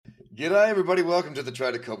G'day, everybody. Welcome to the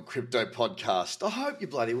Trader Cobb Crypto Podcast. I hope you're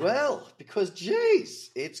bloody well because, geez,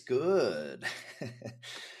 it's good.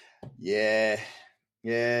 Yes,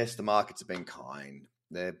 the markets have been kind.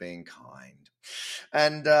 They're being kind.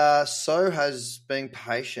 And so has being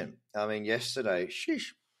patient. I mean, yesterday,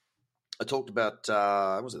 I talked about,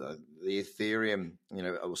 the Ethereum,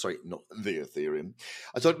 not the Ethereum.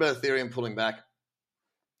 I talked about Ethereum pulling back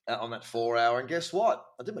on that 4 hour. And guess what?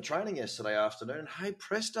 I did my training yesterday afternoon. And hey,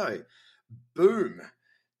 presto, boom.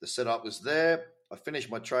 The setup was there. I finished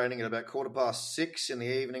my training at about 6:15 in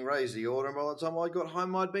the evening, raised the order. And by the time I got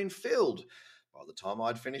home, I'd been filled. By the time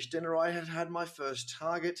I'd finished dinner, I had had my first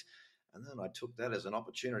target. And then I took that as an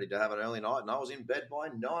opportunity to have an early night. And I was in bed by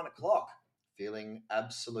 9 o'clock, feeling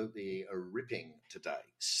absolutely ripping today.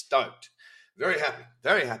 Stoked. Very happy,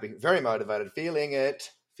 very motivated, feeling it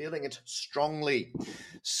strongly.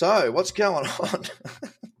 So what's going on?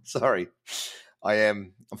 Sorry,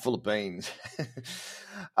 I'm full of beans.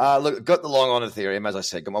 Look, got the long on Ethereum, as I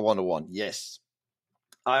said, got my 1-to-1. Yes.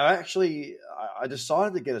 I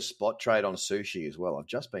decided to get a spot trade on sushi as well. I've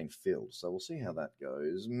just been filled, so we'll see how that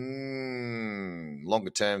goes.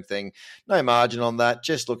 Longer term thing, no margin on that.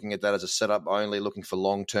 Just looking at that as a setup only, looking for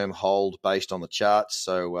long term hold based on the charts.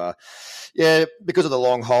 So, because of the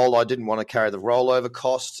long hold, I didn't want to carry the rollover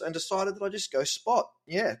costs and decided that I just go spot.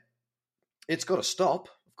 Yeah, it's got to stop.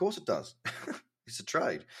 Of course it does. It's a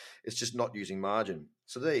trade. It's just not using margin.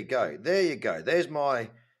 So there you go. There's my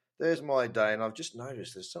day, and I've just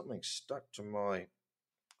noticed there's something stuck to my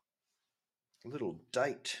little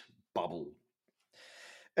date bubble.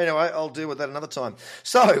 Anyway, I'll deal with that another time.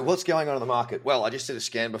 So what's going on in the market? Well, I just did a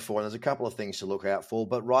scan before, and there's a couple of things to look out for.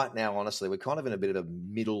 But right now, honestly, we're kind of in a bit of a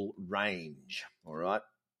middle range, all right?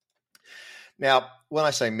 Now, when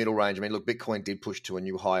I say middle range, I mean, look, Bitcoin did push to a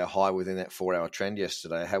new higher high within that 4 hour trend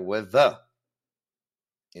yesterday. However,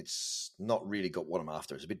 it's not really got what I'm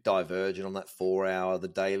after. It's a bit divergent on that 4 hour. The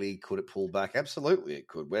daily, could it pull back? Absolutely, it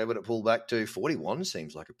could. Where would it pull back to? 41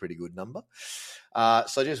 seems like a pretty good number.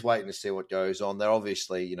 So just waiting to see what goes on there.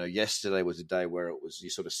 Obviously, yesterday was a day where you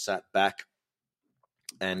sort of sat back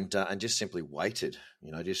and just simply waited.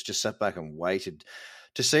 Just sat back and waited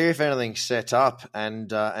to see if anything set up. And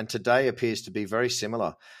today appears to be very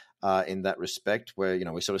similar in that respect, where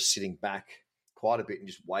we're sort of sitting back quite a bit and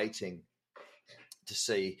just waiting to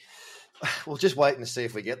see. We'll just waiting to see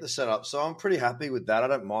if we get the setup. So I'm pretty happy with that. I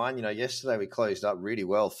don't mind. Yesterday we closed up really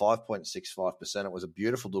well, 5.65%. It was a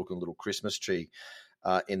beautiful looking little Christmas tree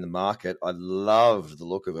in the market. I loved the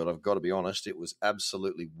look of it. I've got to be honest. It was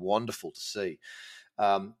absolutely wonderful to see.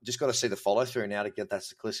 Just got to see the follow through now to get that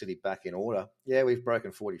cyclicity back in order. Yeah, we've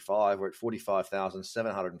broken 45. We're at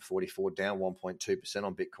 45,744, down 1.2%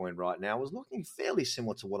 on Bitcoin right now. It was looking fairly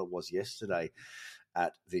similar to what it was yesterday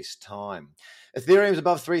at this time. Ethereum's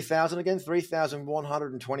above 3,000 again,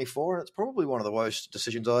 3,124, and it's probably one of the worst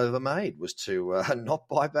decisions I ever made was to not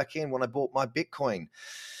buy back in when I bought my Bitcoin.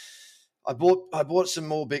 I bought some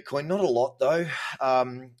more Bitcoin, not a lot though,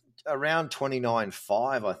 around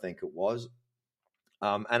 29.5 I think it was,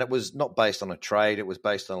 and it was not based on a trade, it was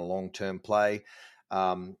based on a long-term play.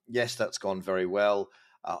 Yes, that's gone very well.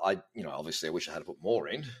 Obviously I wish I had put more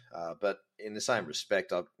in, but in the same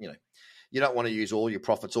respect, you don't want to use all your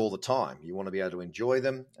profits all the time. You want to be able to enjoy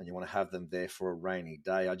them, and you want to have them there for a rainy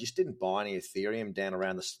day. I just didn't buy any Ethereum down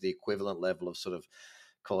around the equivalent level of sort of,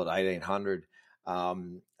 call it 1,800.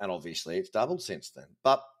 And obviously it's doubled since then.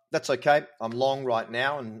 But that's okay. I'm long right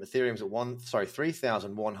now, and Ethereum's at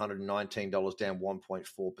 $3,119, down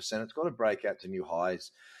 1.4%. It's got to break out to new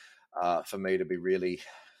highs for me to be really,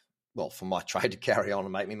 for my trade to carry on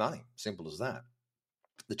and make me money. Simple as that.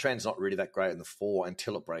 The trend's not really that great in the 4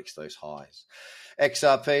 until it breaks those highs.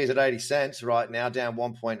 XRP is at 80 cents right now, down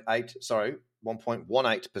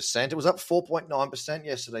 1.18%. It was up 4.9%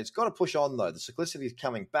 yesterday. It's got to push on, though. The cyclicity is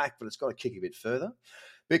coming back, but it's got to kick a bit further.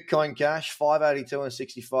 Bitcoin Cash, 582 and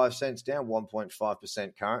 65 cents, down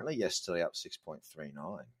 1.5% currently. Yesterday, up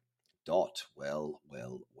 6.39. Well.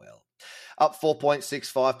 Up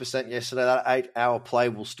 4.65% yesterday. That 8 hour play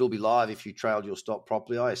will still be live if you trailed your stop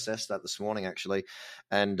properly. I assessed that this morning, actually,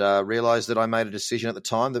 and realized that I made a decision at the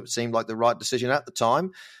time that seemed like the right decision at the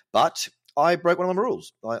time, but I broke one of my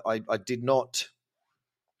rules. I did not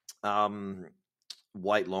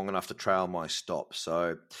wait long enough to trail my stop.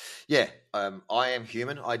 So, I am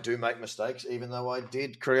human. I do make mistakes, even though I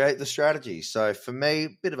did create the strategy. So for me,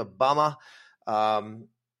 a bit of a bummer,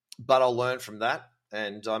 but I'll learn from that.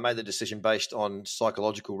 And I made the decision based on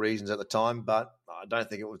psychological reasons at the time, but I don't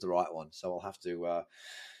think it was the right one. So I'll have to,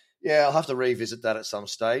 revisit that at some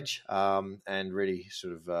stage and really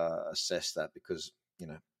sort of assess that because,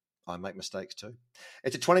 I make mistakes too.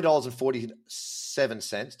 It's at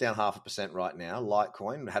 $20.47, down 0.5% right now.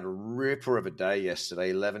 Litecoin had a ripper of a day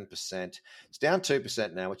yesterday, 11%. It's down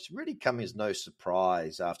 2% now, which really comes as no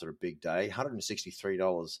surprise after a big day,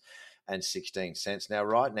 $163.16. Now,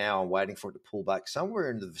 right now, I'm waiting for it to pull back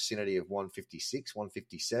somewhere in the vicinity of 156,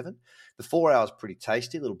 157. The 4 hours pretty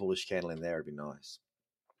tasty. A little bullish candle in there would be nice.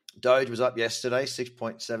 Doge was up yesterday,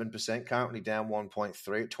 6.7%, currently down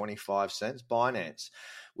 1.3 at 25 cents. Binance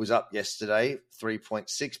was up yesterday,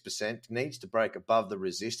 3.6%, needs to break above the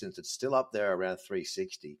resistance. It's still up there around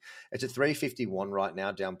 360. It's at 351 right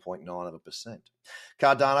now, down 0.9%.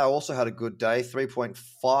 Cardano also had a good day,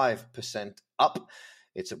 3.5% up.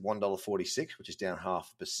 It's at $1.46, which is down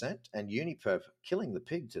 0.5%. And Uniperp killing the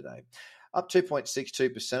pig today, up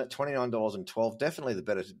 2.62% at $29.12. Definitely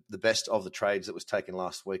the best of the trades that was taken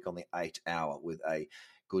last week on the 8 hour, with a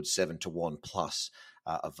good 7-to-1 plus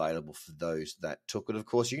available for those that took it. Of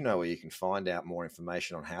course, you know where you can find out more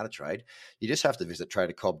information on how to trade. You just have to visit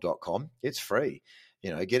tradercobb.com. It's free.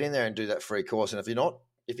 Get in there and do that free course. And if you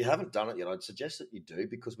haven't done it yet, I'd suggest that you do,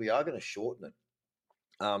 because we are going to shorten it.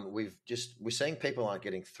 We're seeing people aren't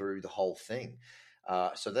getting through the whole thing.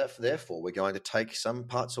 So therefore, we're going to take some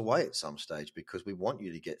parts away at some stage, because we want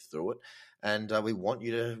you to get through it, and we want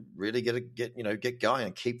you to really get going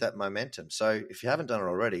and keep that momentum. So if you haven't done it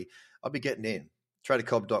already, I'll be getting in.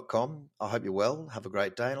 TraderCobb.com. I hope you're well. Have a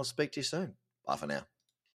great day, and I'll speak to you soon. Bye for now.